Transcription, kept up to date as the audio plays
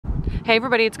Hey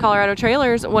everybody, it's Colorado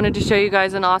Trailers. Wanted to show you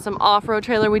guys an awesome off-road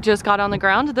trailer we just got on the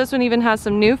ground. This one even has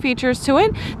some new features to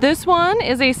it. This one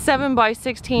is a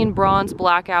 7x16 bronze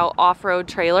blackout off-road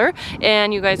trailer,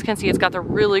 and you guys can see it's got the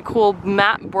really cool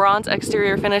matte bronze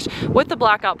exterior finish with the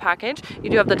blackout package. You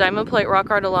do have the diamond plate rock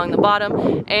guard along the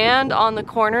bottom and on the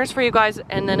corners for you guys,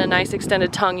 and then a nice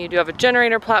extended tongue. You do have a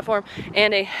generator platform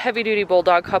and a heavy-duty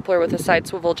bulldog coupler with a side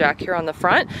swivel jack here on the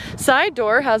front. Side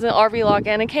door has an RV lock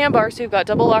and a cam bar, so you've got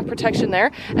double lock protection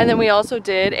there. And then we also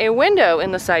did a window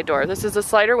in the side door. This is a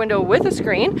slider window with a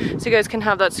screen, so you guys can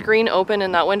have that screen open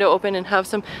and that window open and have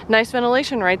some nice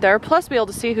ventilation right there, plus be able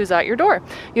to see who's at your door.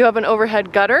 You have an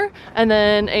overhead gutter and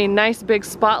then a nice big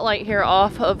spotlight here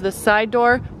off of the side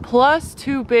door, plus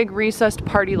two big recessed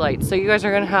party lights. So you guys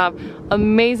are gonna have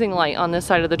amazing light on this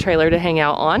side of the trailer to hang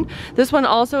out on. This one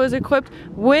also is equipped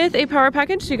with a power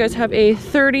package. So you guys have a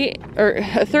 30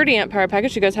 amp power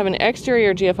package. You guys have an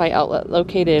exterior GFI outlet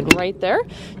located right there.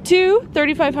 Two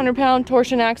 3,500 pound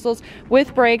torsion axles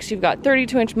with brakes. You've got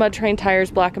 32-inch mud terrain tires,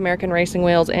 black American racing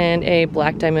wheels, and a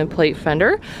black diamond plate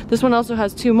fender. This one also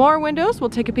has two more windows. We'll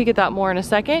take a peek at that more in a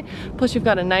second. Plus you've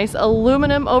got a nice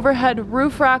aluminum overhead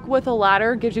roof rack with a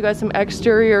ladder. Gives you guys some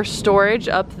exterior storage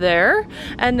up there.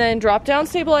 And then drop down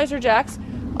stabilizer jacks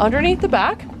underneath the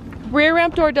back. Rear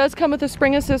ramp door does come with a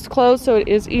spring assist close, so it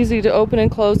is easy to open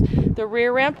and close the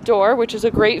rear ramp door, which is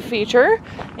a great feature.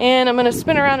 And I'm going to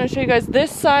spin around and show you guys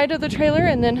this side of the trailer,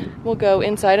 and then we'll go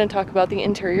inside and talk about the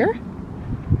interior.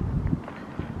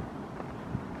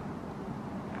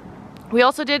 We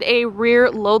also did a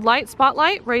rear load light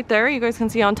spotlight right there, you guys can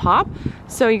see on top.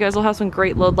 So you guys will have some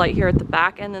great load light here at the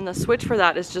back, and then the switch for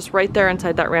that is just right there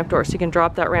inside that ramp door. So you can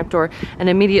drop that ramp door and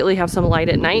immediately have some light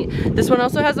at night. This one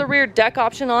also has a rear deck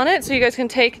option on it, so you guys can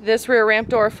take this rear ramp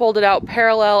door, fold it out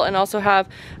parallel, and also have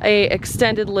a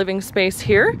extended living space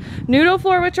here. Nudo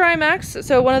floor with Drymax,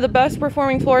 so one of the best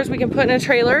performing floors we can put in a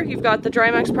trailer. You've got the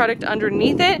Drymax product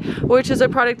underneath it, which is a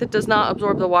product that does not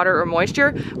absorb the water or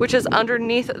moisture, which is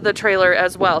underneath the trailer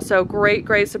as well. So great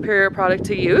superior product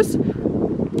to use.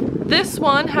 This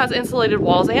one has insulated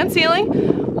walls and ceiling,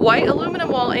 white aluminum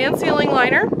wall and ceiling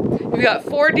liner. You've got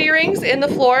 4 D-rings in the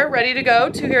floor ready to go,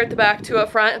 2 here at the back, 2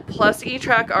 up front, plus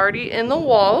E-track already in the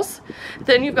walls.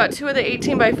 Then you've got 2 of the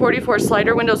 18x44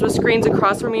 slider windows with screens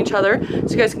across from each other, so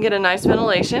you guys can get a nice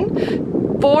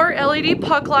ventilation. 4 LED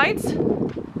puck lights.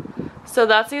 So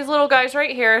that's these little guys right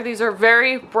here. These are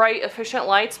very bright, efficient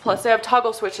lights, plus they have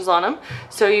toggle switches on them,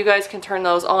 so you guys can turn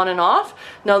those on and off.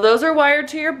 Now those are wired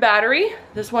to your battery.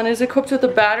 This one is equipped with a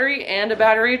battery and a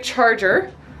battery charger,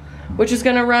 which is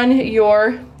gonna run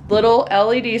your little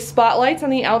LED spotlights on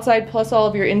the outside, plus all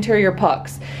of your interior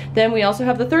pucks. Then we also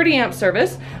have the 30 amp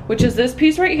service, which is this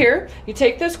piece right here. You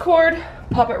take this cord,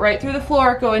 pop it right through the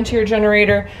floor, go into your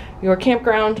generator, your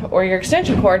campground, or your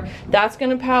extension cord. That's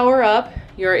gonna power up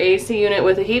your AC unit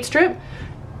with a heat strip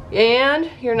and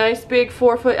your nice big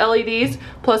 4-foot LEDs,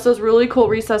 plus those really cool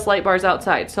recessed light bars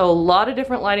outside. So a lot of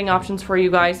different lighting options for you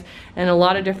guys in a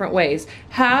lot of different ways.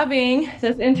 Having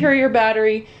this interior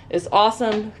battery is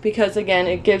awesome because, again,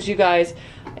 it gives you guys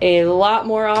a lot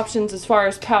more options as far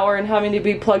as power and having to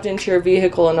be plugged into your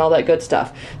vehicle and all that good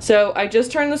stuff. So I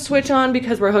just turned the switch on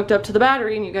because we're hooked up to the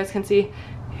battery, and you guys can see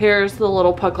here's the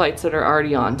little puck lights that are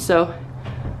already on. So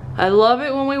I love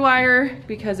it when we wire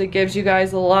because it gives you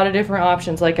guys a lot of different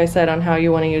options, like I said, on how you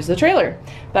want to use the trailer.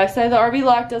 Backside of the RV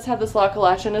lock does have this lock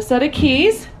latch and a set of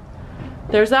keys.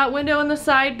 There's that window in the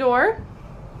side door.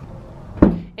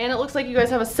 And it looks like you guys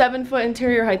have a 7-foot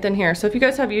interior height in here. So if you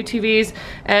guys have UTVs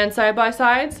and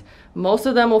side-by-sides, most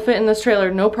of them will fit in this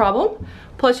trailer, no problem.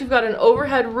 Plus you've got an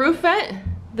overhead roof vent.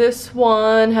 This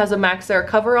one has a MaxxAir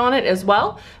cover on it as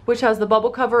well, which has the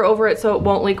bubble cover over it so it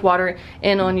won't leak water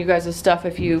in on you guys' stuff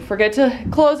if you forget to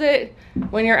close it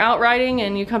when you're out riding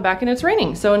and you come back and it's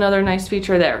raining. So another nice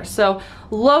feature there. So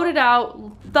loaded out,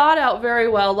 thought out very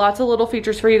well, lots of little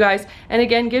features for you guys, and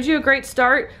again, gives you a great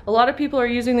start. A lot of people are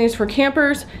using these for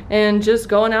campers and just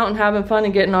going out and having fun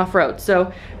and getting off-road.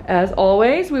 So as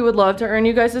always, we would love to earn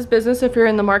you guys' business if you're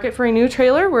in the market for a new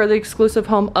trailer. We're the exclusive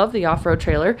home of the off-road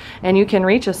trailer, and you can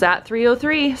reach us at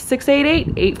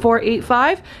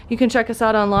 303-688-8485. You can check us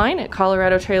out online at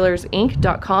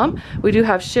coloradotrailersinc.com. We do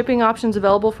have shipping options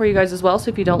available for you guys as well, so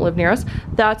if you don't live near us,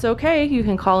 that's okay. You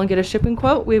can call and get a shipping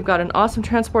quote. We've got an awesome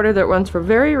transporter that runs for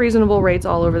very reasonable rates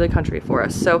all over the country for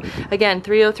us. So again,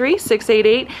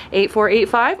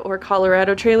 303-688-8485 or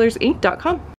coloradotrailersinc.com.